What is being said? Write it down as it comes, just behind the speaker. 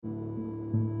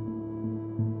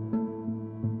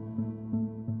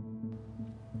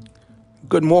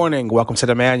Good morning. Welcome to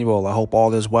the manual. I hope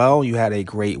all is well. You had a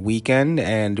great weekend,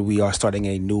 and we are starting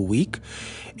a new week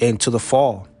into the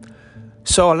fall.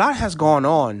 So a lot has gone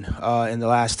on in the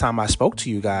last time I spoke to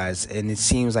you guys, and it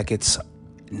seems like it's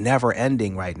never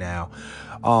ending right now.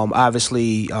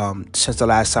 Obviously, since the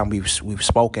last time we've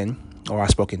spoken, or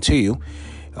I've spoken to you,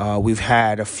 we've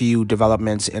had a few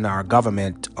developments in our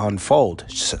government unfold,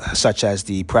 such as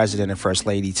the president and first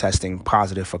lady testing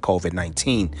positive for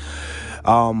COVID-19.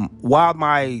 While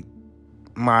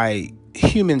my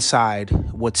human side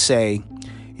would say,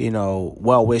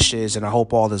 well wishes and I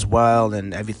hope all is well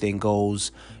and everything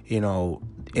goes, in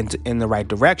the right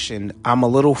direction, I'm a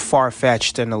little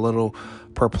far-fetched and a little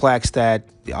perplexed at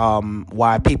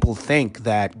why people think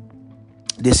that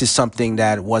this is something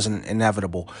that wasn't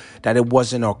inevitable, that it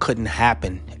wasn't or couldn't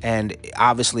happen. And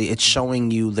obviously it's showing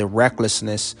you the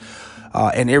recklessness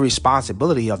and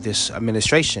irresponsibility of this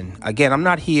administration. Again, I'm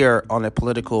not here on a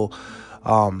political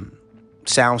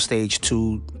soundstage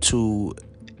to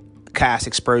cast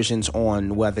aspersions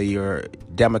on whether you're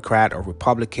Democrat or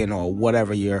Republican or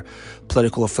whatever your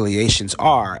political affiliations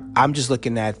are. I'm just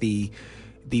looking at the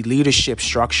leadership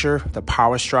structure, the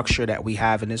power structure that we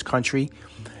have in this country,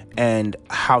 and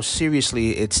how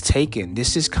seriously it's taken.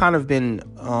 This has kind of been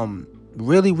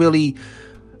really, really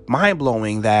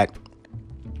mind-blowing that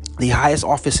the highest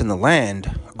office in the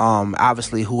land,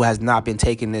 obviously, who has not been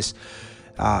taking this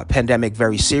pandemic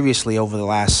very seriously over the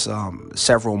last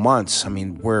several months. I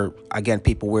mean, March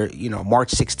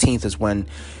 16th is when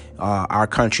our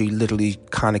country literally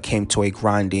kind of came to a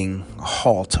grinding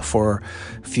halt for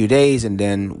a few days, and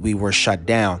then we were shut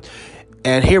down.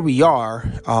 And here we are,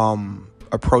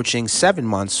 approaching 7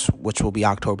 months, which will be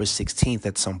October 16th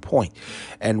at some point.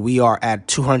 And we are at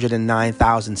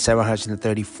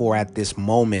 209,734 at this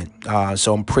moment.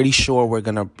 So I'm pretty sure we're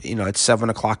going to, it's 7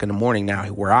 o'clock in the morning now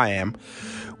where I am.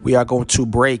 We are going to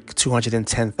break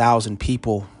 210,000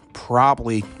 people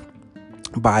probably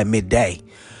by midday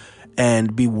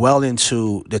and be well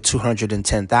into the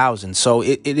 210,000. So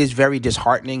it is very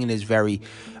disheartening and is very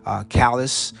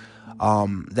callous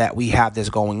that we have this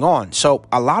going on. So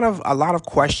a lot of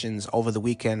questions over the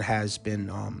weekend has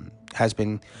been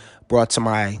brought to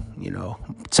my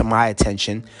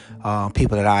attention.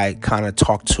 People that I kind of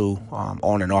talk to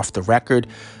on and off the record.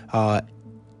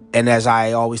 And as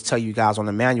I always tell you guys on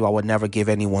the manual, I would never give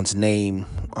anyone's name,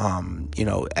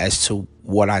 as to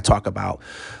what I talk about,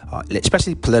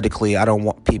 especially politically. I don't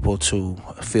want people to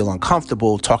feel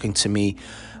uncomfortable talking to me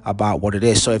about what it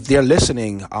is. So if they're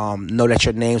listening, know that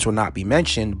your names will not be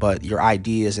mentioned, but your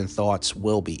ideas and thoughts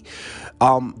will be.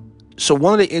 So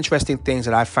one of the interesting things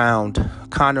that I found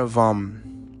kind of,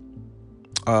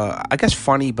 I guess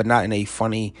funny, but not in a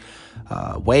funny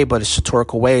way, but a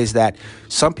satirical way, is that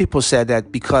some people said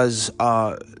that because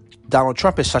Donald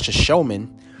Trump is such a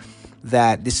showman,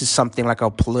 that this is something like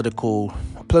a political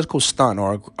stunt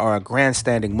or a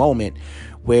grandstanding moment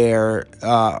where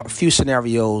a few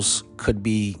scenarios could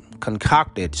be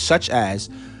concocted, such as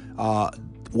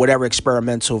whatever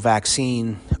experimental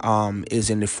vaccine is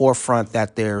in the forefront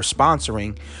that they're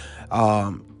sponsoring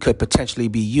could potentially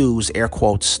be used, air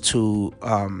quotes, to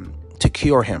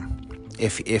cure him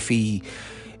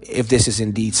if this is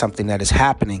indeed something that is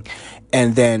happening.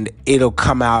 And then it'll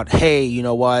come out, hey, you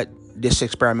know what? This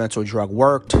experimental drug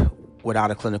worked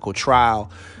without a clinical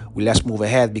trial. Let's move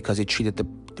ahead because it treated the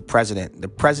president. The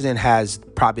president has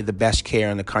probably the best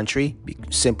care in the country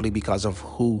simply because of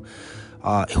who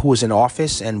is in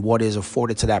office and what is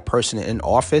afforded to that person in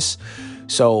office.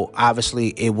 So obviously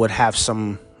it would have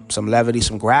some levity,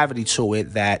 some gravity to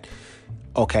it that,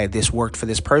 okay, this worked for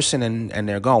this person and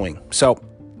they're going. So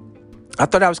I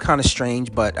thought that was kind of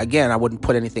strange, but again, I wouldn't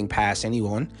put anything past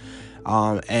anyone.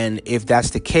 And if that's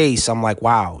the case, I'm like,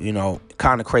 wow,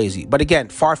 kind of crazy. But again,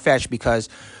 far-fetched because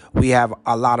we have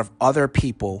a lot of other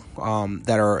people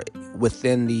that are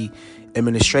within the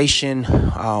administration,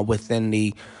 within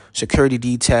the security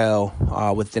detail,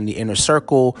 within the inner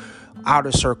circle,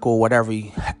 outer circle, whatever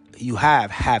you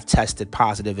have tested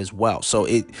positive as well. So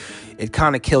it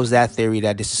kind of kills that theory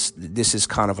that this is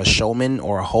kind of a showman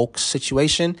or a hoax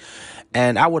situation.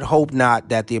 And I would hope not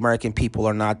that the American people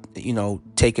are not,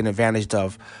 taken advantage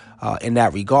of in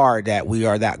that regard, that we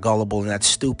are that gullible and that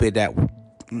stupid that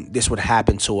this would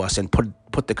happen to us and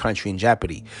put the country in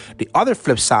jeopardy. The other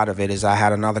flip side of it is I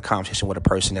had another conversation with a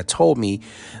person that told me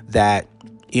that,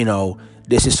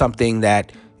 this is something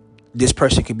that this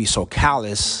person could be so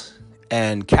callous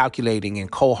and calculating and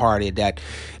cold-hearted that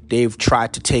they've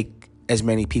tried to take as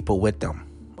many people with them,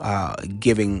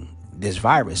 giving this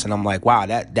virus. And I'm like, wow,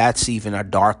 that's even a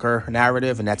darker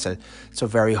narrative, and it's a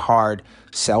very hard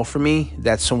sell for me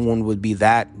that someone would be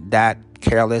that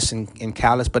careless and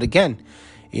callous. But again,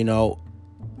 you know,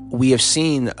 we have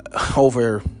seen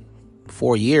over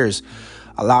 4 years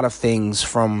a lot of things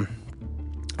from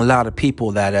a lot of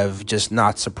people that have just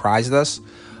not surprised us.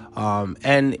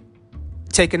 And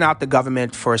taking out the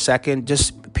government for a second,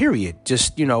 just period,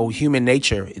 just, you know, human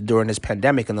nature during this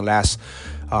pandemic in the last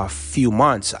few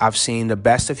months, I've seen the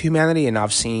best of humanity and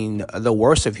I've seen the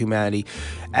worst of humanity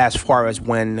as far as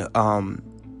when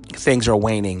things are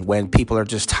waning, when people are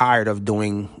just tired of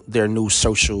doing their new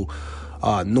social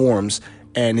norms.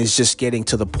 And it's just getting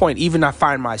to the point. Even I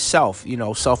find myself, you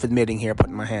know, self-admitting here,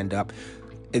 putting my hand up,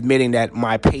 admitting that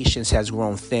my patience has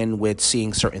grown thin with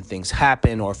seeing certain things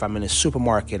happen. Or if I'm in a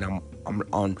supermarket, I'm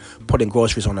on putting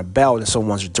groceries on a belt and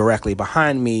someone's directly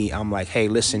behind me, I'm like, hey,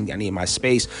 listen, I need my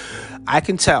space. I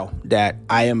can tell that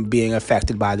I am being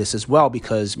affected by this as well,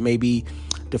 because maybe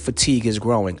the fatigue is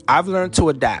growing. I've learned to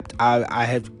adapt. I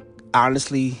have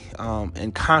honestly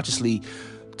and consciously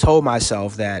told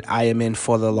myself that I am in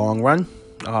for the long run,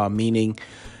 meaning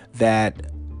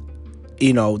that,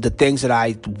 you know, the things that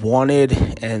I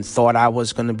wanted and thought I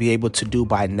was going to be able to do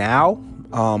by now,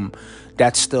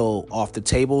 that's still off the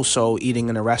table. So eating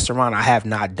in a restaurant, I have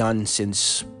not done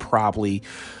since probably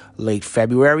late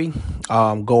February.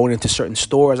 Going into certain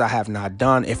stores, I have not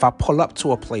done. If I pull up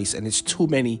to a place and it's too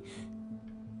many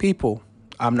people,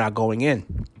 I'm not going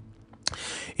in.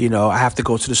 You know, I have to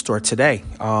go to the store today.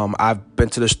 I've been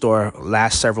to the store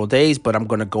last several days, but I'm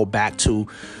going to go back to,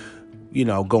 you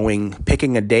know,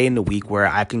 picking a day in the week where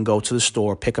I can go to the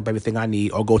store, pick up everything I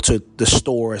need, or go to the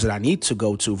stores that I need to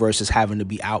go to versus having to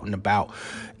be out and about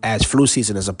as flu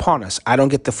season is upon us. I don't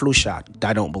get the flu shot.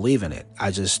 I don't believe in it.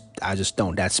 I just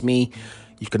don't. That's me.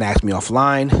 You can ask me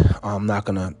offline. I'm not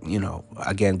going to, you know,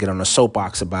 again, get on a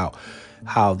soapbox about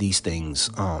how these things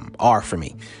are for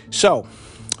me. So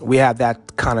we have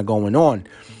that kind of going on.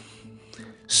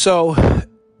 So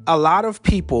a lot of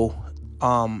people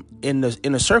in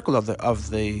the circle of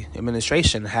the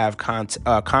administration have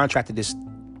contracted this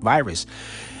virus,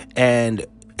 and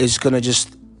it's going to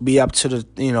just be up to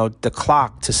the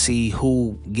clock to see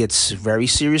who gets very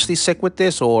seriously sick with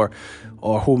this or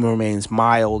who remains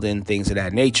mild and things of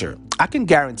that nature. I can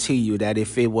guarantee you that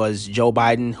if it was Joe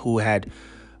Biden who had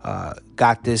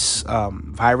got this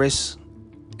virus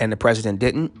and the president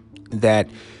didn't, that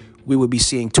we would be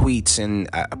seeing tweets and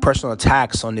personal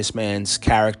attacks on this man's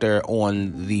character,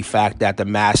 on the fact that the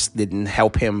mask didn't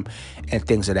help him and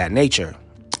things of that nature.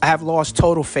 I have lost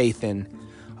total faith in,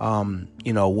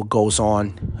 what goes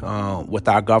on with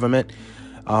our government.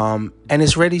 And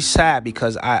it's really sad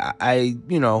because I'm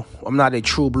not a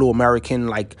true blue American,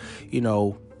 like,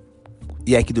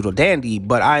 Yankee Doodle Dandy,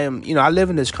 but I am, I live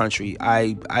in this country.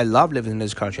 I love living in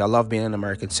this country. I love being an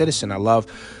American citizen. I love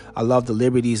the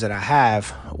liberties that I have,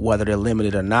 whether they're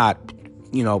limited or not,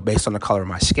 based on the color of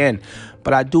my skin.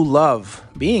 But I do love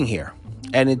being here.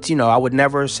 And it's, I would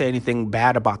never say anything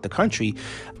bad about the country.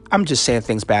 I'm just saying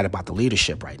things bad about the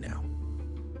leadership right now.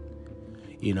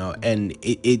 And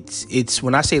it's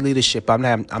when I say leadership,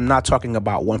 I'm not talking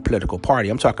about one political party.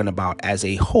 I'm talking about as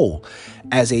a whole,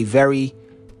 as a very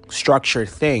structured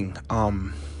thing.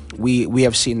 We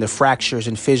have seen the fractures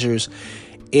and fissures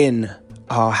in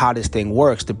how this thing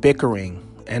works, the bickering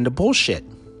and the bullshit.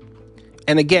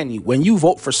 And again, when you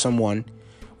vote for someone,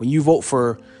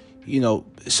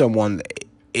 someone,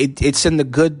 it's in the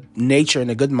good nature and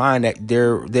the good mind that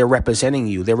they're representing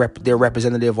you. They're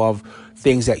representative of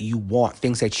things that you want,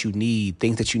 things that you need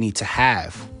to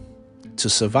have to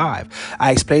survive.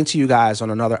 I explained to you guys on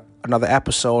another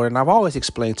episode, and I've always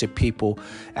explained to people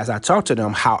as I talk to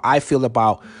them how I feel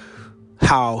about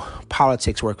how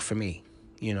politics work for me,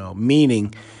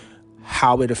 meaning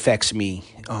how it affects me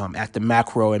at the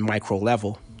macro and micro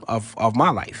level of my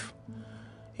life.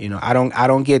 I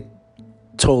don't get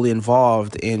totally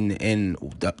involved in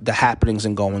the happenings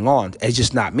and going on. It's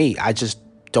just not me. I just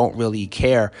don't really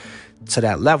care to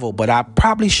that level, but I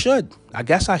probably should. I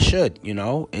guess I should,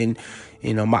 and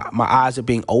my eyes are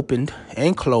being opened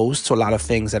and closed to a lot of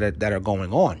things that are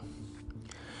going on.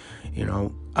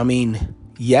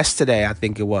 Yesterday, I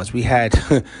think it was, we had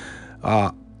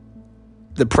the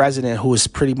president, who was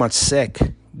pretty much sick,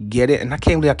 get it? And I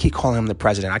can't believe I keep calling him the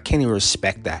president. I can't even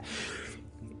respect that.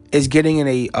 Is getting in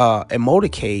a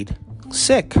motorcade,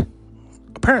 sick,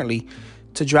 apparently,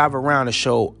 to drive around a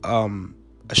show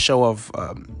of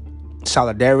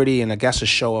solidarity, and I guess a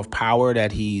show of power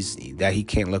that he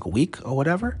can't look weak or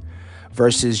whatever,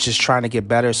 versus just trying to get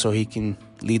better so he can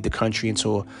lead the country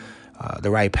into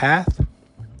the right path.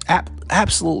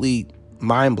 Absolutely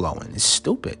mind-blowing. It's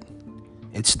stupid.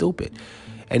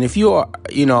 And if you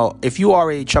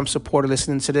are a Trump supporter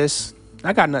listening to this,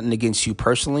 I got nothing against you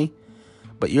personally.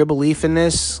 but your belief in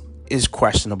this is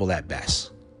questionable at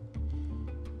best.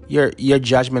 Your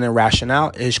judgment and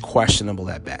rationale is questionable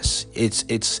at best.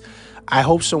 I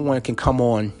hope someone can come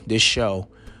on this show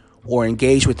or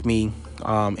engage with me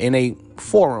in a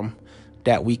forum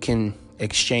that we can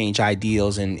exchange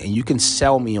ideals, and you can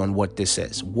sell me on what this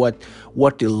is, what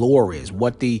the lore is,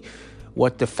 what the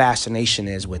fascination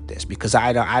is with this, because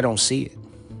I don't see it.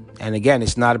 And again,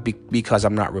 it's not because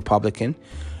I'm not Republican,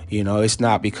 it's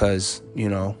not because,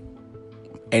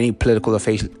 any political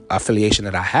affiliation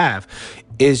that I have.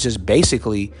 Is just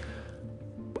basically,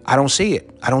 I don't see it.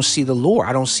 I don't see the lore.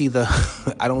 I don't see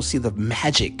the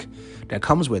magic that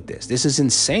comes with this. This is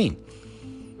insane.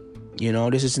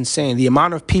 This is insane. The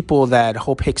amount of people that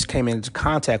Hope Hicks came into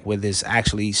contact with is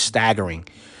actually staggering.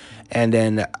 And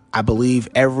then I believe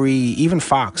even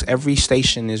Fox, every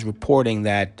station is reporting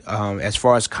that as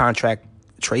far as contact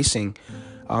tracing,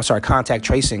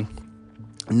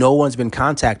 no one's been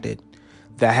contacted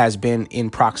that has been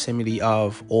in proximity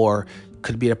of or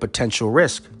could be a potential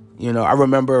risk. I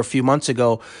remember a few months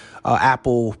ago,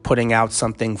 Apple putting out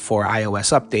something for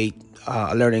iOS update,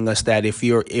 alerting us that if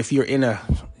you're in a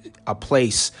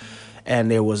place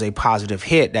and there was a positive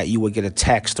hit, that you would get a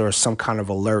text or some kind of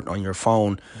alert on your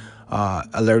phone,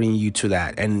 alerting you to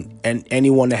that. And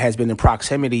anyone that has been in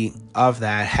proximity of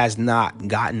that has not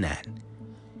gotten that.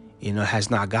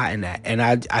 Has not gotten that. And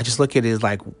I just look at it as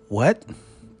like, what?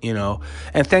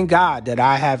 And thank God that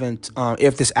I haven't,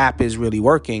 if this app is really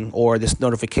working or this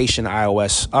notification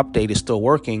iOS update is still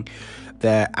working,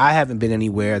 that I haven't been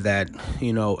anywhere that,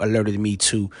 alerted me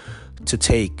to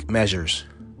take measures,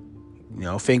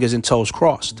 fingers and toes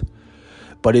crossed.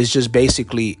 But it's just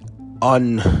basically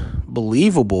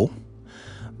unbelievable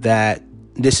that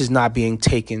this is not being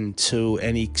taken to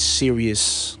any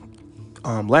serious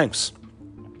lengths.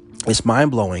 It's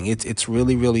mind blowing. It's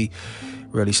really, really,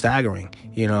 really staggering.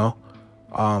 The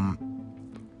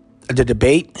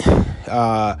debate,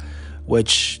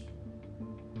 which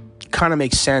kind of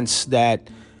makes sense that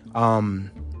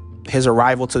his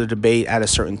arrival to the debate at a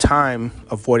certain time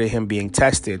avoided him being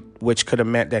tested, which could have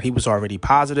meant that he was already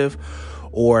positive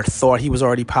or thought he was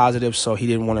already positive, so he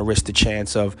didn't want to risk the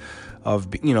chance of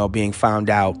being found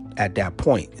out at that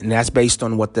point. And that's based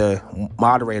on what the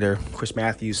moderator, Chris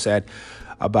Matthews, said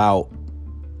about,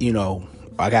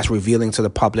 I guess, revealing to the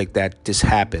public that this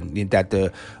happened, that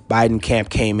the Biden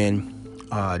camp came in,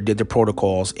 did the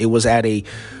protocols. It was at an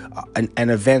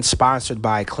event sponsored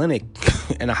by a clinic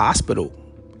and a hospital.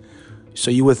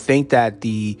 So you would think that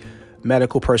the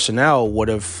medical personnel would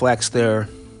have flexed their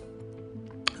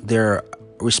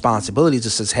responsibilities. It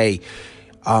says, hey,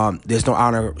 there's no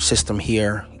honor system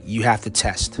here. You have to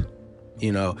test.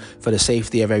 For the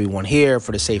safety of everyone here,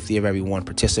 for the safety of everyone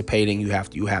participating, you have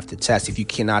to test. If you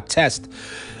cannot test,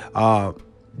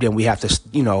 then we have to,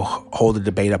 hold the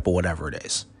debate up or whatever it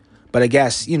is. But I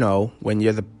guess, when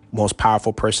you're the most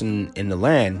powerful person in the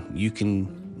land, you can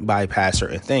bypass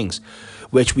certain things,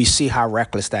 which we see how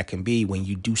reckless that can be when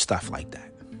you do stuff like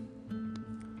that.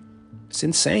 It's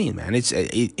insane, man.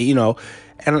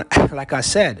 And like I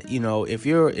said, if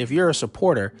you're a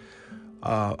supporter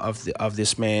of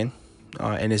this man,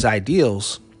 and his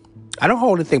ideals, I don't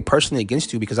hold anything personally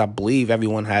against you, because I believe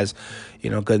everyone has,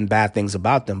 good and bad things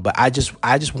about them. But I just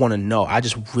want to know. I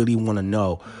just really want to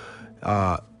know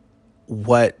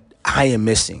what I am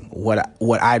missing,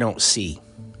 what I don't see.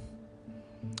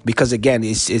 Because again,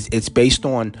 it's based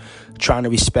on trying to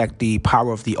respect the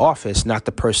power of the office, not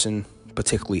the person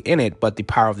particularly in it, but the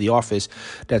power of the office.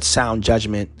 That's sound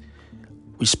judgment,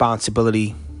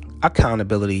 responsibility,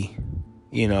 accountability,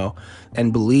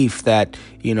 and belief that,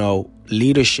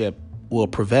 leadership will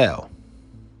prevail.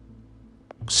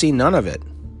 See none of it.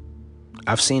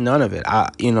 I've seen none of it.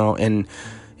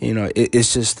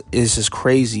 It's just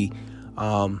crazy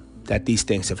that these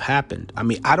things have happened. I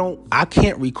mean, I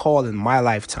can't recall in my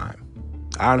lifetime.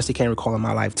 I honestly can't recall in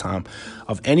my lifetime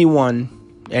of any one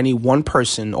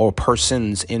person or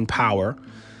persons in power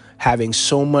having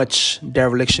so much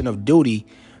dereliction of duty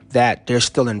that they're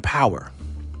still in power.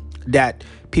 That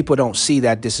people don't see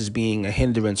that this is being a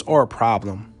hindrance or a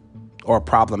problem or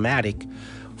problematic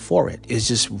for it. It's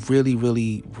just really,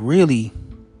 really, really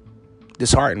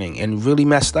disheartening and really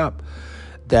messed up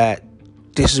that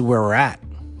this is where we're at.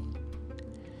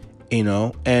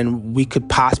 And we could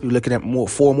possibly be looking at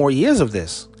 4 more years of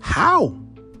this. How?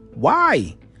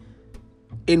 Why?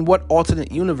 In what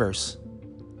alternate universe?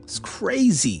 It's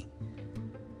crazy.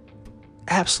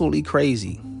 Absolutely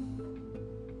crazy.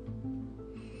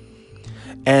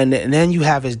 And then you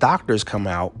have his doctors come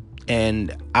out,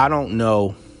 and I don't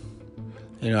know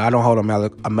I don't hold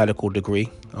a medical degree.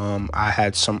 I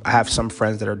have some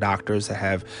friends that are doctors that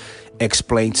have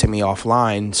explained to me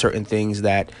offline certain things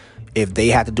that if they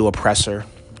had to do a presser,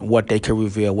 what they can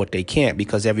reveal, what they can't,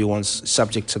 because everyone's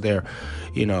subject to their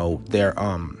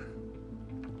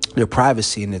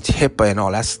privacy and it's HIPAA and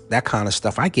all that kind of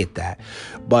stuff. I get that.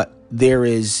 But there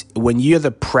is, when you're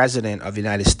the president of the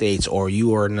United States or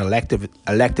you are an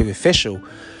elective official,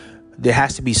 there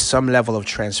has to be some level of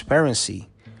transparency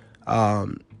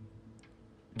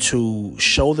to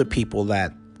show the people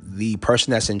that the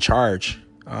person that's in charge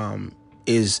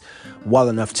is well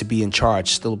enough to be in charge,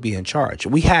 still be in charge.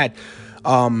 We had,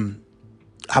 I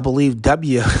believe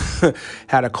W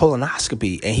had a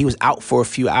colonoscopy and he was out for a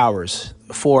few hours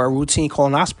for a routine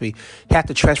colonoscopy. He had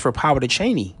to transfer power to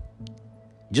Cheney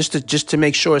just to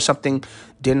make sure something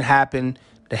didn't happen.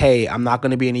 That, hey, I'm not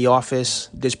going to be in the office.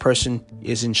 This person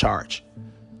is in charge.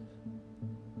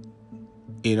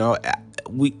 I don't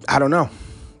know.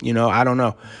 I don't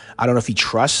know. I don't know if he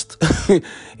trusts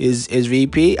his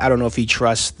VP. I don't know if he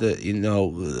trusts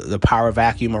the power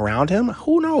vacuum around him.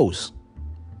 Who knows?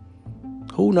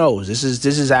 Who knows? This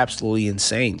is absolutely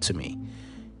insane to me.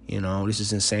 This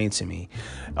is insane to me.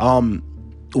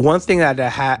 One thing that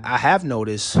I have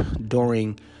noticed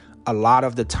during a lot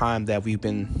of the time that we've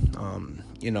been,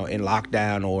 in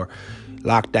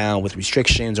lockdown with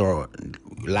restrictions or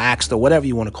relaxed or whatever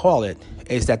you want to call it,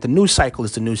 is that the news cycle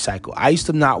is the news cycle. I used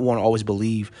to not want to always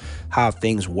believe how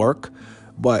things work,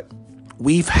 but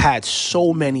we've had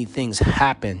so many things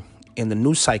happen in the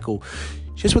news cycle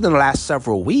just within the last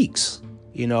several weeks.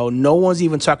 No one's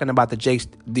even talking about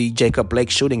the Jacob Blake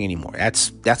shooting anymore.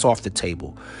 That's off the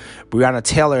table. Breonna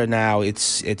Taylor now,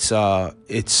 it's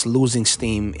losing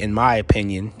steam, in my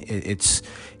opinion.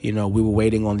 We were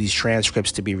waiting on these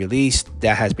transcripts to be released.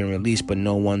 That has been released, but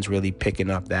no one's really picking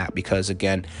up that because,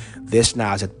 again, this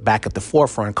now is back at the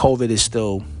forefront. COVID is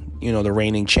still, the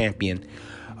reigning champion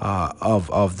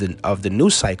of the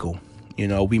news cycle.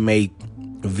 We may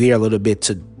veer a little bit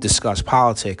to discuss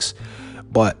politics,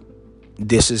 but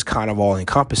this is kind of all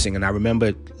encompassing. And I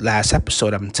remember last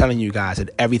episode, I'm telling you guys that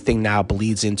everything now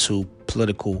bleeds into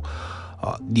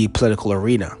the political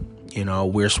arena.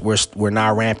 We're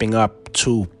now ramping up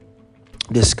to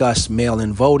discuss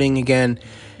mail-in voting again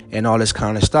and all this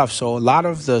kind of stuff. So a lot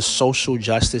of the social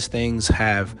justice things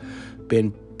have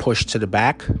been pushed to the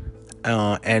back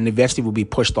and eventually will be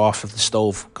pushed off of the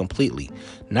stove completely.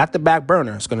 Not the back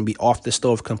burner. It's going to be off the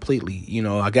stove completely.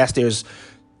 I guess there's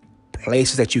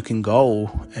places that you can go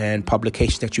and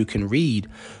publications that you can read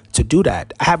to do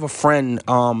that. I have a friend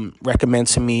recommend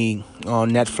to me on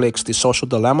Netflix, The Social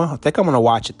Dilemma. I think I'm going to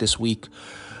watch it this week.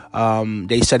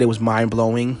 They said it was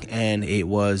mind-blowing and it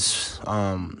was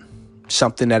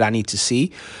something that I need to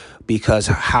see because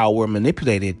how we're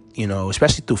manipulated,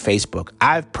 especially through Facebook.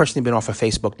 I've personally been off of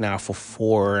Facebook now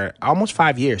for almost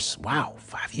 5 years. Wow,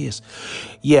 5 years.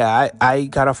 Yeah, I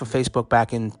got off of Facebook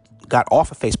back in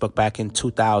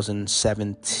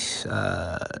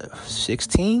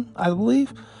 2016, I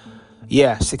believe.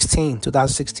 Yeah,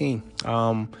 2016.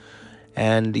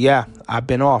 And yeah, I've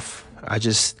been off.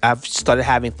 I've started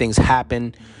having things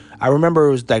happen. I remember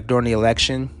it was like during the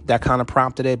election that kind of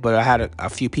prompted it, but I had a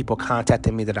few people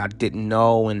contacting me that I didn't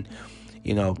know and,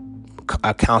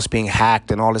 accounts being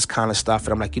hacked and all this kind of stuff.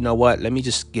 And I'm like, you know what? Let me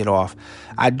just get off.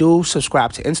 I do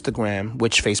subscribe to Instagram,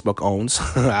 which Facebook owns.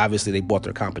 Obviously, they bought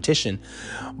their competition.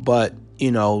 But,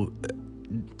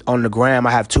 on the gram,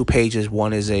 I have two pages.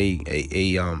 One is a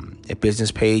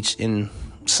business page in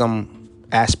some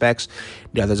aspects.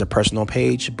 The other is a personal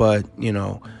page. But,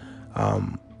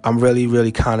 I'm really,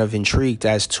 really kind of intrigued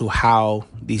as to how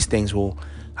these things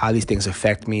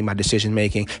affect me, my decision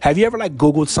making. Have you ever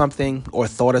Googled something or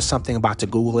thought of something about to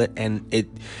Google it and it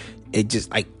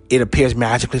just it appears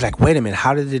magically wait a minute,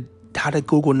 how did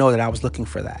Google know that I was looking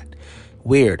for that?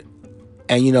 Weird.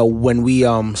 And when we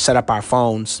set up our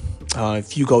phones,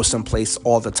 if you go someplace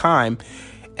all the time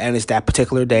and it's that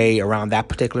particular day around that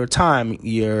particular time,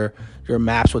 your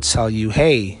maps would tell you,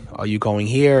 hey, are you going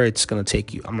here? It's going to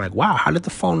take you. I'm like, wow, how did the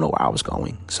phone know where I was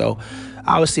going? So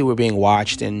obviously we're being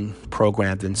watched and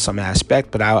programmed in some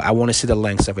aspect, but I want to see the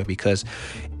lengths of it because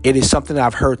it is something that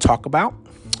I've heard talk about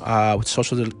with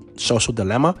social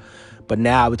dilemma. But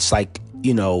now it's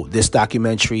this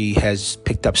documentary has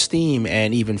picked up steam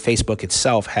and even Facebook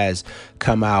itself has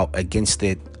come out against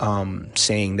it,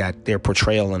 saying that their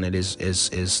portrayal in it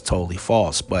is totally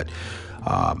false. But,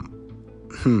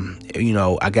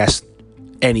 I guess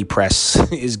any press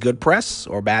is good press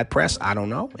or bad press. I don't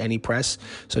know. Any press.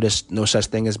 So there's no such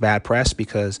thing as bad press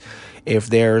because if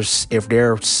they're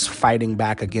fighting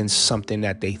back against something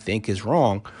that they think is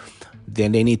wrong,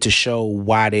 then they need to show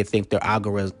why they think their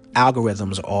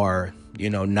algorithms are,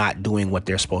 not doing what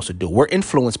they're supposed to do. We're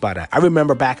influenced by that. I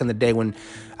remember back in the day when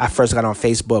I first got on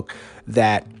Facebook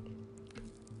that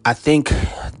I think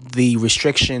the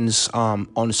restrictions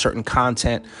on certain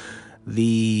content,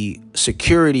 the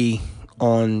security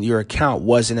on your account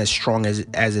wasn't as strong as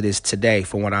it is today,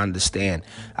 from what I understand.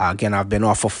 Again, I've been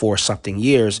off for 4-something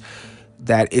years.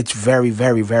 That it's very,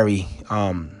 very, very,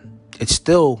 it's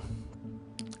still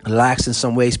lax in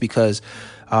some ways because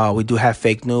we do have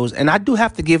fake news. And I do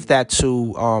have to give that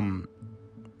to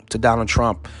Donald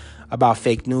Trump about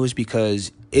fake news,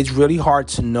 because it's really hard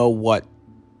to know what,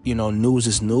 news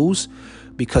is news,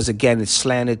 because again, it's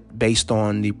slanted based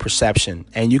on the perception.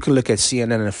 And you can look at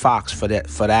CNN and Fox for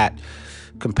that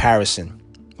comparison.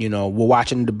 We're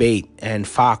watching the debate, and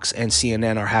Fox and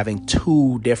CNN are having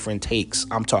two different takes.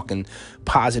 I'm talking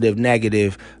positive,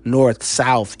 negative, north,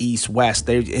 south, east, west.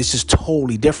 It's just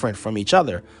totally different from each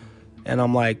other. And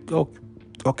I'm like, oh,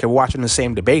 okay, we're watching the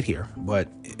same debate here. But,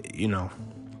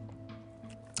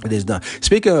 it is done.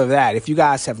 Speaking of that, if you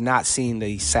guys have not seen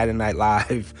the Saturday Night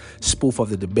Live spoof of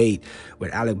the debate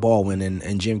with Alec Baldwin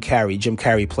and Jim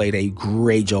Carrey played a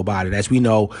great Joe Biden. As we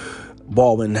know,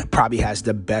 Baldwin probably has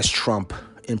the best Trump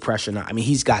impression. I mean,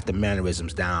 he's got the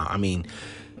mannerisms down. I mean,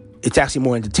 it's actually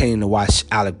more entertaining to watch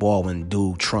Alec Baldwin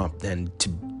do Trump than to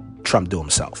Trump do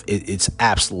himself. It's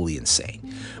absolutely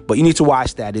insane. But you need to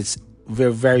watch that. It's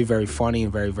very, very, very funny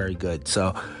and very, very good.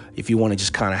 So if you want to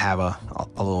just kind of have a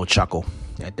little chuckle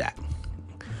at that.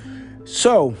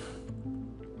 So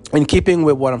in keeping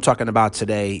with what I'm talking about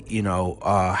today,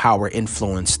 how we're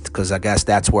influenced, because I guess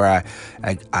that's where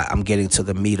I'm getting to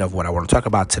the meat of what I want to talk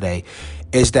about today,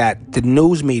 is that the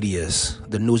news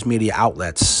media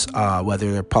outlets,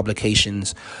 whether they're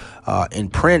publications in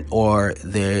print or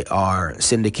they are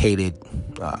syndicated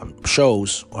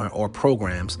shows or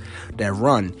programs that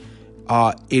run,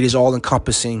 it is all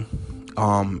encompassing.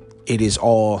 It is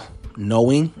all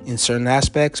knowing in certain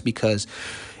aspects, because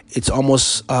it's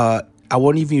almost I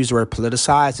wouldn't even use the word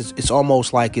politicized. It's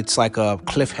almost like it's like a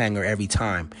cliffhanger every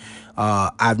time.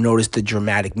 I've noticed the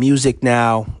dramatic music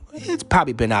now. It's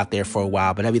probably been out there for a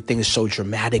while, but everything is so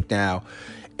dramatic now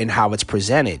in how it's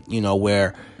presented,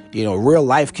 where, real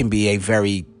life can be a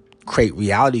very great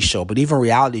reality show, but even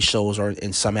reality shows are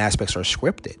in some aspects are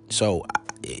scripted. So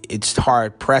it's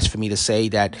hard pressed for me to say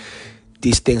that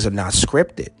these things are not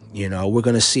scripted. We're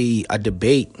going to see a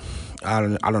debate. I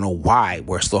don't know why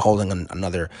we're still holding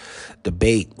another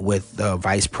debate with the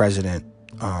vice president.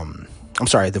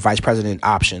 The vice president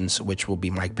options, which will be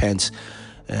Mike Pence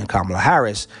and Kamala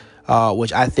Harris,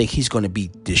 which I think he's going to be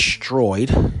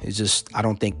destroyed. It's just, I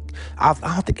don't think,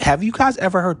 have you guys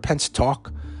ever heard Pence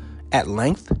talk at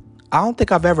length? I don't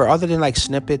think I've ever, other than like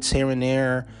snippets here and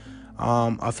there,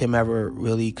 of him ever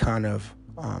really kind of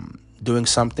doing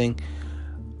something.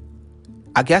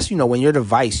 I guess, when you're the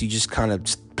vice, you just kind of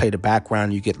play the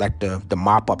background. You get like the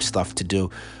mop up stuff to do.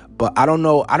 But I don't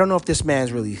know if this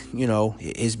man's really,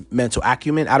 his mental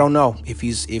acumen. I don't know if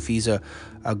he's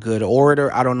a good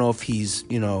orator. I don't know if he's,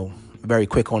 very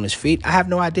quick on his feet. I have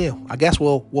no idea. I guess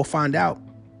we'll find out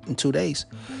in 2 days.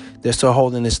 They're still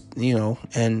holding this,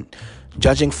 and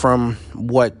judging from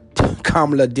what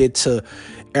Kamala did to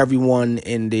everyone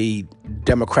in the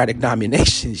Democratic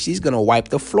nomination, she's going to wipe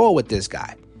the floor with this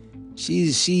guy. She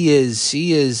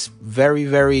is very,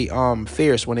 very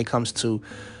fierce when it comes to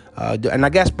and I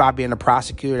guess by being a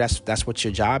prosecutor, that's what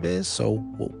your job is. So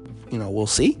we'll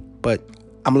see. But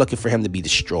I'm looking for him to be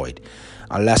destroyed.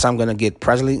 Unless I'm going to get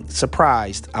pleasantly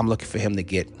surprised, I'm looking for him to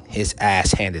get his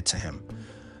ass handed to him,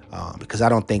 because I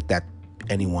don't think that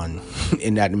anyone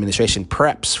in that administration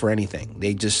preps for anything.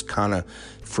 They just kind of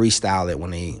freestyle it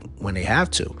when they have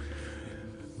to.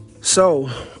 So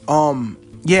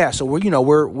so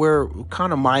we're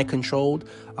kind of mind controlled.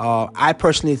 I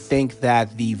personally think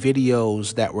that the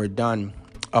videos that were done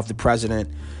of the president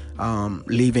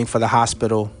leaving for the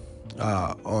hospital,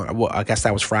 I guess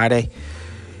that was Friday.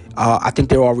 I think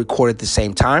they were all recorded at the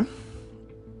same time,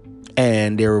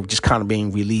 and they were just kind of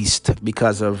being released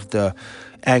because of the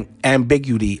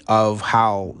ambiguity of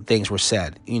how things were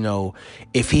said.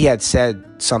 If he had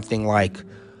said something like,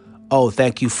 "Oh,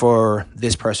 thank you for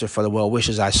this person for the well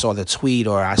wishes. I saw the tweet,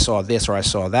 or I saw this, or I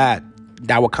saw that,"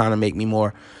 that would kind of make me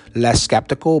less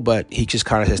skeptical. But he just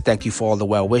kind of says, "Thank you for all the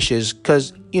well wishes,"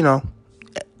 because,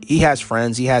 he has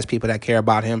friends, he has people that care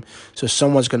about him. So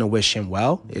someone's going to wish him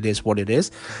well. It is what it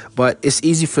is. But it's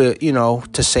easy for,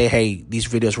 to say, hey, these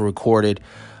videos were recorded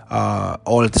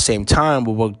all at the same time,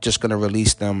 but we're just going to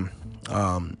release them,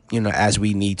 as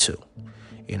we need to.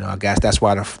 I guess that's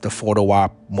why the photo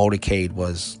op motorcade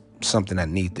was something that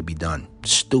needs to be done.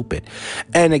 Stupid.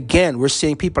 And again, we're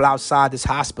seeing people outside this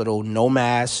hospital, no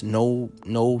mask, no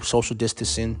social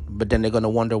distancing, but then they're going to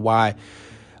wonder why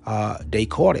they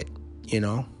caught it.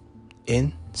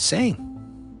 Insane.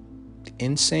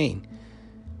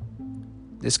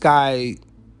 This guy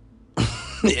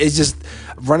is just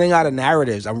running out of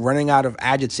narratives. I'm running out of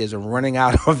adjectives. I'm running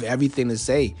out of everything to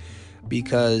say,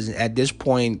 because at this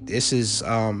point, this is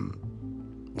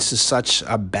such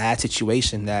a bad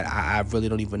situation that I really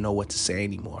don't even know what to say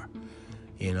anymore.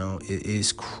 It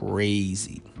is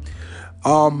crazy.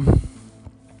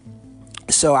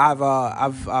 So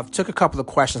I've took a couple of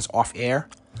questions off air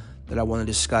that I want to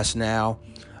discuss now.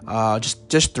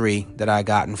 Just three that I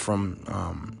gotten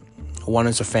from one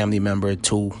is a family member,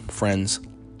 two friends,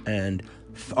 and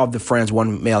of the friends,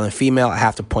 one male and female. I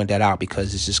have to point that out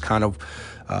because it's just kind of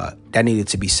that needed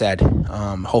to be said.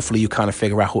 Hopefully you kind of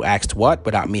figure out who asked what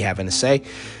without me having to say,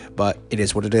 but it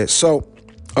is what it is. So,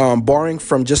 barring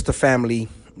from just the family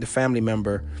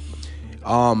member,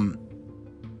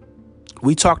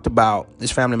 we talked about,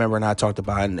 this family member and I talked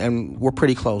about, and we're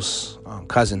pretty close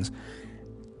cousins.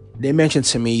 They mentioned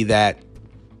to me that,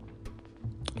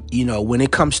 when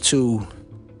it comes to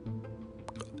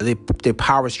the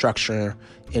power structure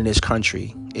in this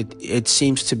country, it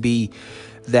seems to be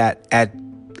that at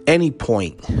any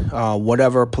point,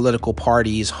 whatever political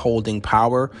party is holding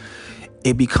power,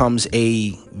 it becomes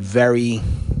a very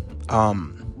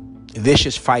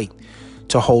vicious fight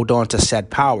to hold on to said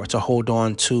power, to hold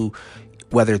on to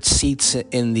whether it's seats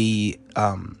in the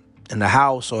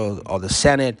House or the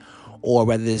Senate, or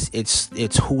whether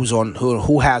it's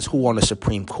who has who on the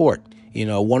Supreme Court.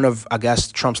 One of, I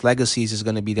guess, Trump's legacies is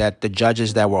going to be that the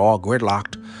judges that were all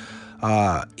gridlocked,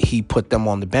 he put them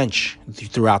on the bench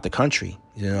throughout the country.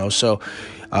 So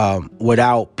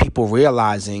without people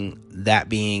realizing that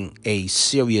being a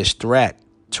serious threat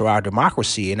to our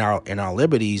democracy and our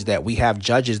liberties, that we have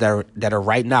judges that are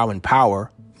right now in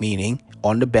power, meaning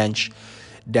on the bench,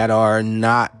 that are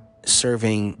not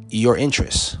serving your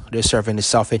interests. They're serving the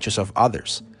self-interest of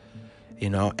others,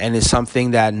 and it's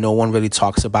something that no one really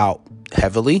talks about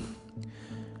heavily.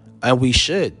 And we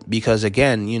should, because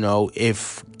again,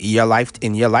 if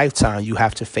in your lifetime, you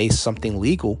have to face something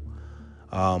legal,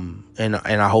 and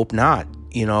I hope not,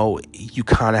 you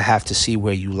kind of have to see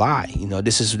where you lie.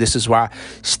 This is why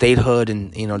statehood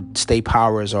and, state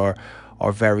powers are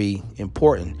very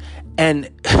important. And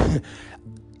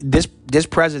this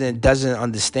president doesn't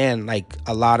understand like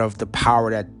a lot of the power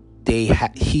that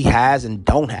he has and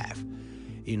don't have.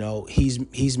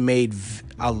 He's made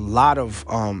a lot of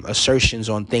assertions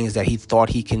on things that he thought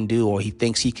he can do or he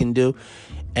thinks he can do.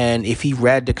 And if he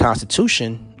read the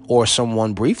Constitution or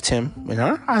someone briefed him, and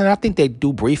I think they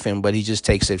do brief him, but he just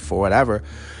takes it for whatever,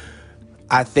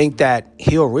 I think that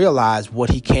he'll realize what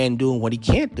he can do and what he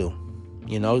can't do.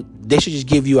 They should just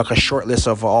give you like a short list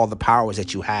of all the powers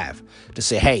that you have to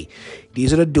say, hey,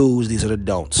 these are the do's, these are the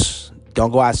don'ts.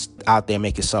 Don't go out there and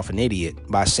make yourself an idiot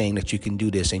by saying that you can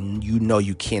do this and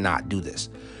you cannot do this,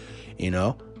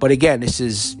 But again, this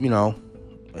is,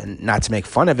 not to make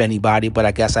fun of anybody, but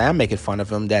I guess I am making fun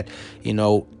of him that,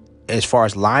 as far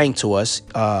as lying to us,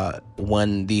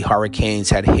 when the hurricanes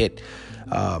had hit,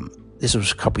 this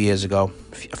was a few years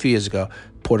ago,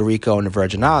 Puerto Rico and the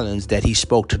Virgin Islands, that he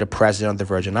spoke to the president of the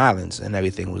Virgin Islands and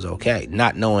everything was okay,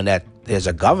 not knowing that there's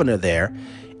a governor there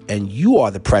and you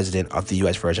are the president of the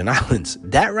U.S. Virgin Islands.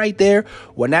 That right there,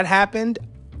 when that happened,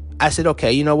 I said,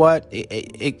 okay, you know what?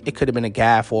 It could have been a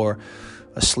gaffe or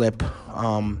a slip.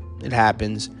 It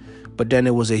happens. But then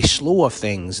it was a slew of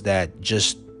things that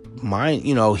just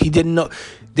he didn't know.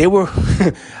 They were,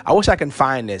 I wish I can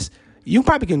find this. You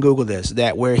probably can Google this,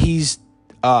 that where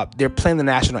they're playing the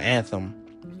national anthem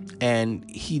and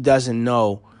he doesn't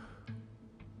know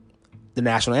the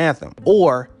national anthem.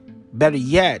 Or better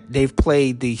yet, they've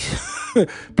played the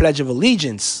Pledge of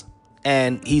Allegiance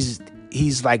and he's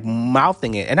like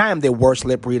mouthing it. And I am the worst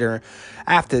lip reader.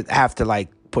 I have to like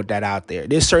put that out there.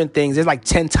 There's certain things. There's like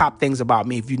 10 top things about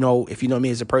me. If you know me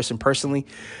as a person personally,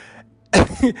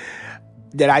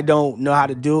 that I don't know how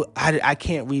to do. I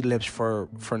can't read lips for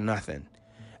nothing.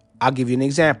 I'll give you an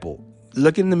example.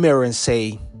 Look in the mirror and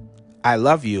say, I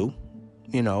love you,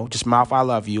 just mouth I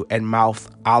love you and mouth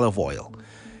olive oil.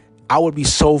 I would be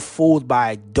so fooled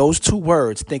by those two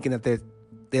words thinking that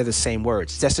they're the same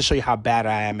words, just to show you how bad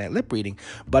I am at lip reading.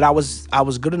 But I was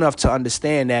good enough to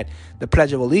understand that the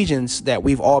Pledge of Allegiance that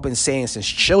we've all been saying since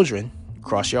children,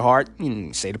 cross your heart,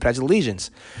 say the Pledge of Allegiance.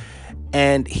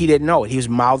 And he didn't know it. He was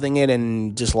mouthing it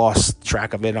and just lost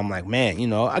track of it. I'm like, man,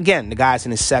 again, the guy's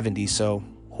in his 70s, so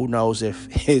who knows if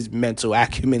his mental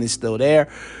acumen is still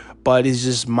there. But it's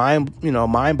just mind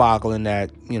boggling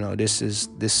that,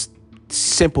 this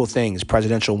simple things,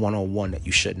 presidential 101 that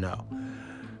you should know.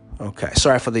 Okay.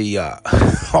 Sorry for the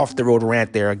off the road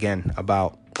rant there again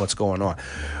about what's going on.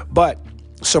 But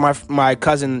so my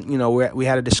cousin, we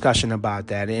had a discussion about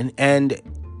that, and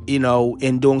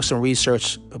in doing some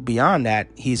research beyond that,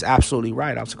 he's absolutely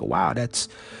right. I was like, wow,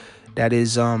 that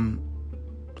is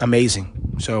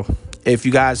amazing. So if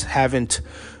you guys haven't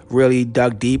really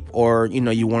dug deep, or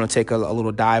you want to take a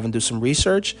little dive and do some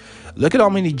research, look at how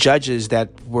many judges that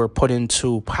were put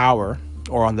into power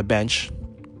or on the bench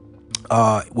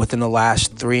within the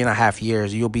last 3.5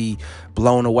 years. You'll be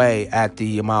blown away at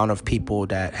the amount of people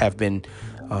that have been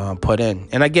put in.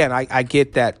 And again, I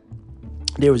get that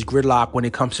there was gridlock when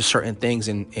it comes to certain things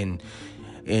in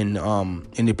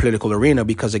the political arena,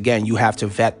 because again, you have to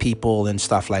vet people and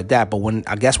stuff like that. But when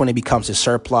it becomes a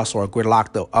surplus or a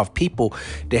gridlock of people,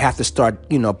 they have to start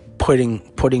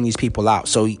putting these people out.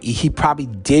 So he probably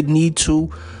did need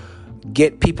to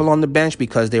get people on the bench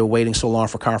because they were waiting so long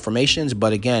for confirmations.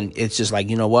 But again, it's just like,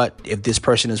 if this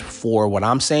person is for what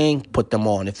I'm saying, put them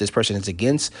on. If this person is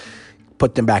against,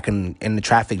 put them back in the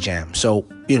traffic jam. So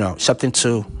something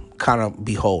to kind of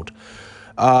behold.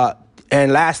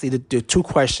 And lastly, the two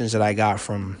questions that I got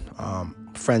from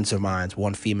friends of mine,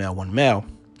 one female, one male.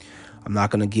 I'm not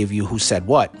going to give you who said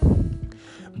what,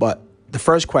 but the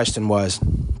first question was,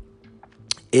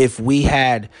 if we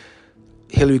had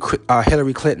Hillary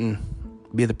Clinton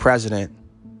be the president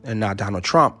and not Donald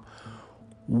Trump,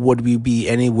 would we be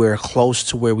anywhere close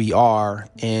to where we are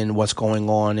in what's going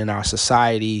on in our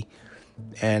society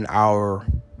and our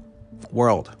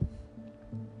world?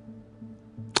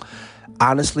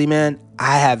 Honestly, man,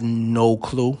 I have no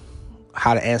clue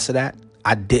how to answer that.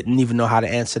 I didn't even know how to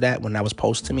answer that when that was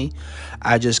posed to me.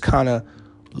 I just kind of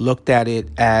looked at it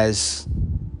as,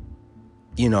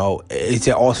 it's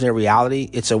an alternate reality.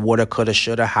 It's a woulda, coulda,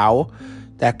 shoulda, how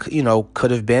that, could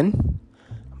have been.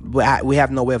 We have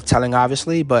no way of telling,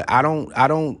 obviously, but I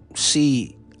don't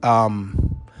see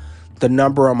the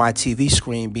number on my TV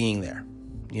screen being there.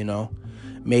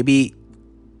 Maybe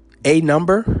a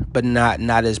number, but not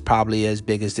as probably as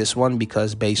big as this one,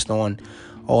 because based on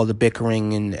all the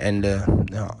bickering and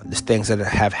the things that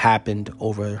have happened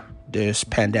over this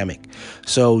pandemic.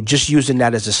 So just using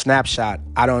that as a snapshot,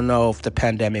 I don't know if the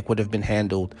pandemic would have been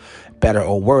handled better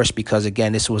or worse, because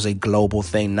again, this was a global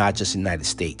thing, not just the United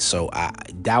States. So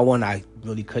that one I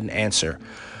really couldn't answer.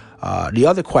 The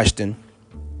other question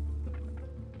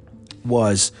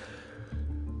was,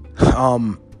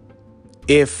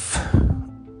 if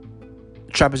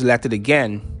Trump is elected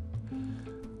again,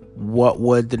 what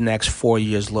would the next 4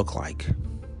 years look like?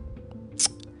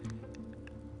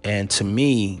 And to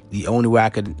me, the only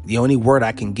word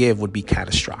I can give would be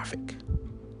catastrophic.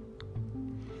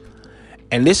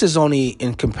 And this is only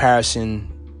in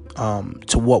comparison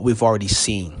to what we've already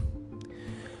seen.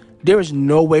 There is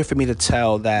no way for me to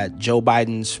tell that Joe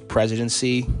Biden's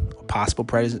presidency, or possible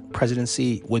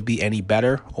presidency, would be any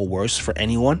better or worse for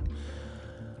anyone.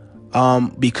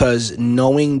 Because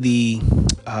knowing the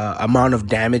amount of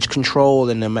damage control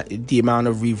and the amount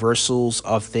of reversals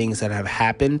of things that have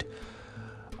happened,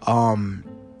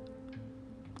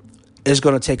 it's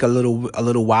going to take a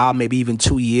little while, maybe even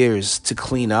 2 years, to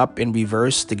clean up and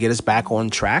reverse to get us back on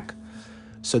track.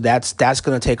 So that's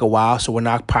going to take a while. So we're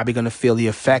not probably going to feel the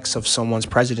effects of someone's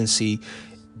presidency,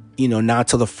 not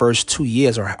till the first 2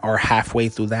 years or halfway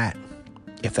through that,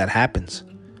 if that happens.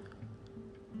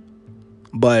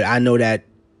 But I know that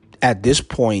at this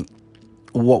point,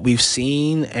 what we've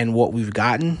seen and what we've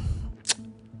gotten,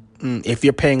 if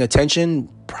you're paying attention,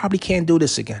 probably can't do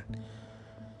this again.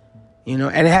 And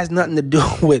it has nothing to do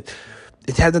with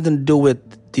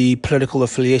the political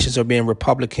affiliations of being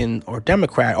Republican or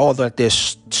Democrat, although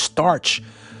there's starch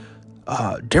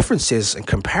differences and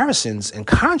comparisons and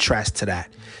contrast to that.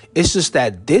 It's just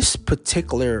that this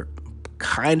particular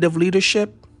kind of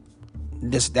leadership,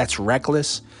 that's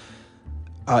reckless.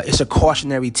 It's a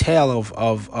cautionary tale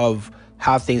of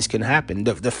how things can happen.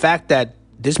 The fact that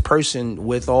this person,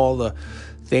 with all the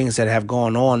things that have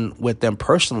gone on with them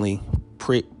personally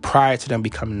prior to them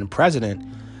becoming the president,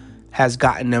 has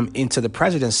gotten them into the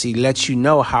presidency, lets you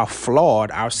know how flawed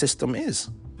our system is.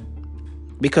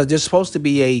 Because there's supposed to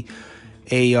be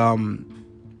a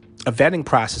vetting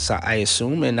process, I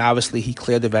assume, and obviously he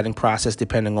cleared the vetting process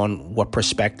depending on what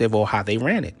perspective or how they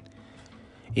ran it.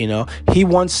 He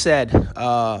once said,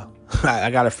 I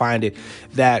got to find it,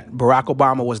 that Barack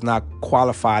Obama was not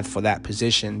qualified for that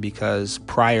position because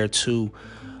prior to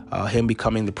him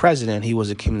becoming the president, he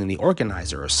was a community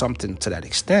organizer or something to that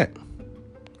extent.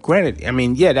 Granted,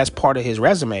 that's part of his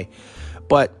resume,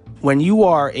 but when you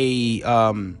are a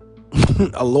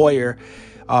lawyer,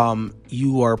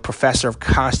 you are a professor of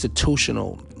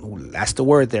constitutional, that's the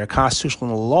word there,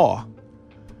 constitutional law,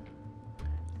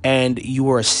 and you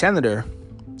are a senator,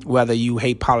 whether you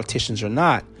hate politicians or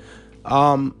not,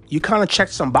 you kind of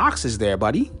checked some boxes there,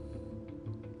 buddy.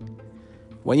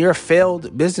 When you're a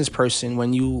failed business person,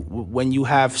 when you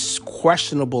have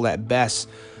questionable at best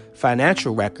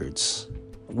financial records,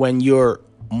 when your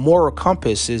moral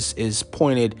compass is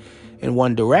pointed in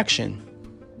one direction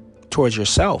towards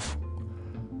yourself,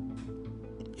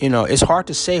 it's hard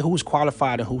to say who's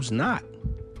qualified and who's not.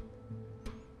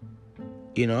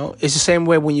 It's the same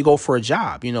way when you go for a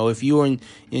job. If you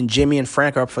and Jimmy and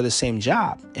Frank are up for the same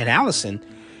job, and Allison,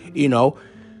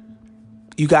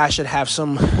 you guys should have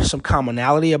some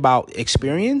commonality about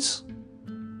experience,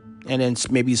 and then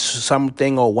maybe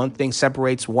something or one thing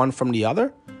separates one from the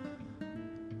other.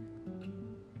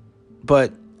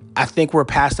 But I think we're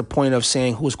past the point of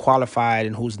saying who's qualified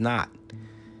and who's not.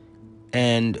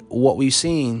 And what we've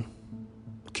seen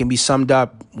can be summed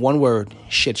up one word: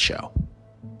 shit show.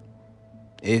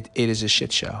 It is a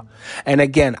shit show. And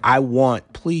again, I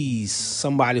want, please,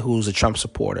 somebody who's a Trump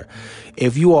supporter.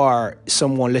 If you are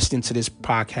someone listening to this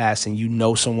podcast and you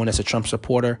know someone that's a Trump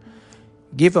supporter,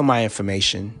 give them my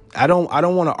information. I don't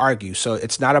want to argue. So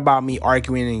it's not about me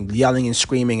arguing and yelling and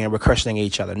screaming and recursioning at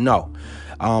each other. No.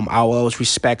 I'll always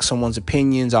respect someone's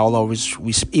opinions. I'll always,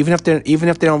 even if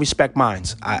they don't respect mine,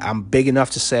 I'm big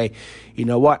enough to say, you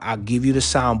know what? I'll give you the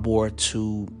soundboard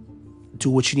to do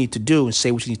what you need to do and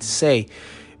say what you need to say,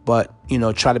 but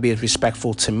try to be as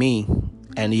respectful to me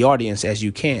and the audience as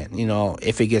you can.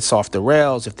 If it gets off the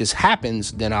rails, if this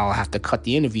happens, then I'll have to cut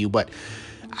the interview. But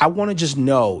I want to just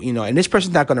know, and this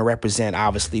person's not going to represent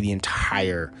obviously the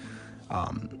entire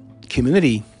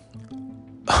community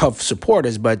of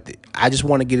supporters, but I just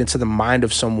want to get into the mind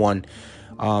of someone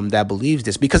that believes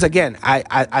this, because again,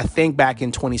 I think back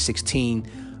in 2016.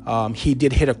 He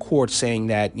did hit a chord saying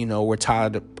that, we're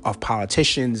tired of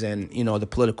politicians and,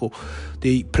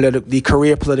 the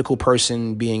career political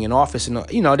person being in office. And,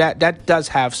 that does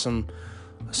have some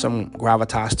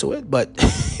gravitas to it. But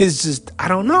it's just, I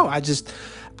don't know.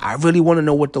 I really want to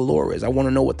know what the lore is. I want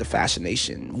to know what the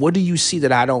fascination. What do you see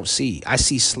that I don't see? I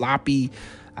see sloppy.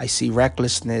 I see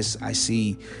recklessness. I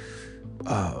see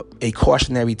a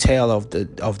cautionary tale of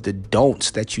the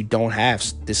don'ts that you don't have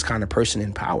this kind of person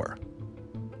in power.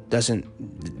 Doesn't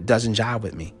jive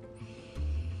with me.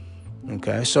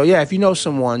 Okay, so yeah, if you know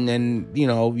someone and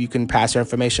you can pass their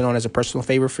information on as a personal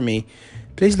favor for me,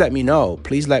 please let me know.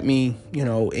 Please let me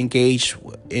engage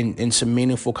in some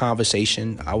meaningful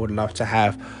conversation. I would love to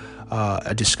have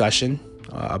a discussion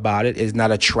about it. It's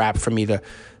not a trap for me to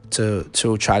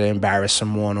try to embarrass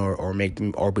someone or make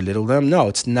them or belittle them. No,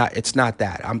 it's not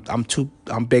that.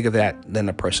 I'm bigger than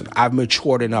a person. I've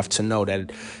matured enough to know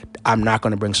that I'm not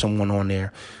going to bring someone on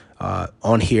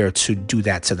here to do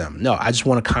that to them. No, I just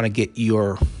want to kind of get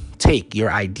your take,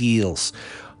 your ideals.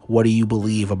 What do you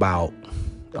believe about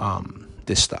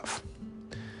this stuff?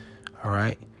 All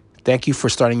right. Thank you for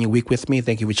starting your week with me.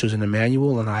 Thank you for choosing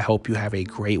Emmanuel, and I hope you have a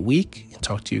great week.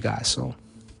 Talk to you guys soon.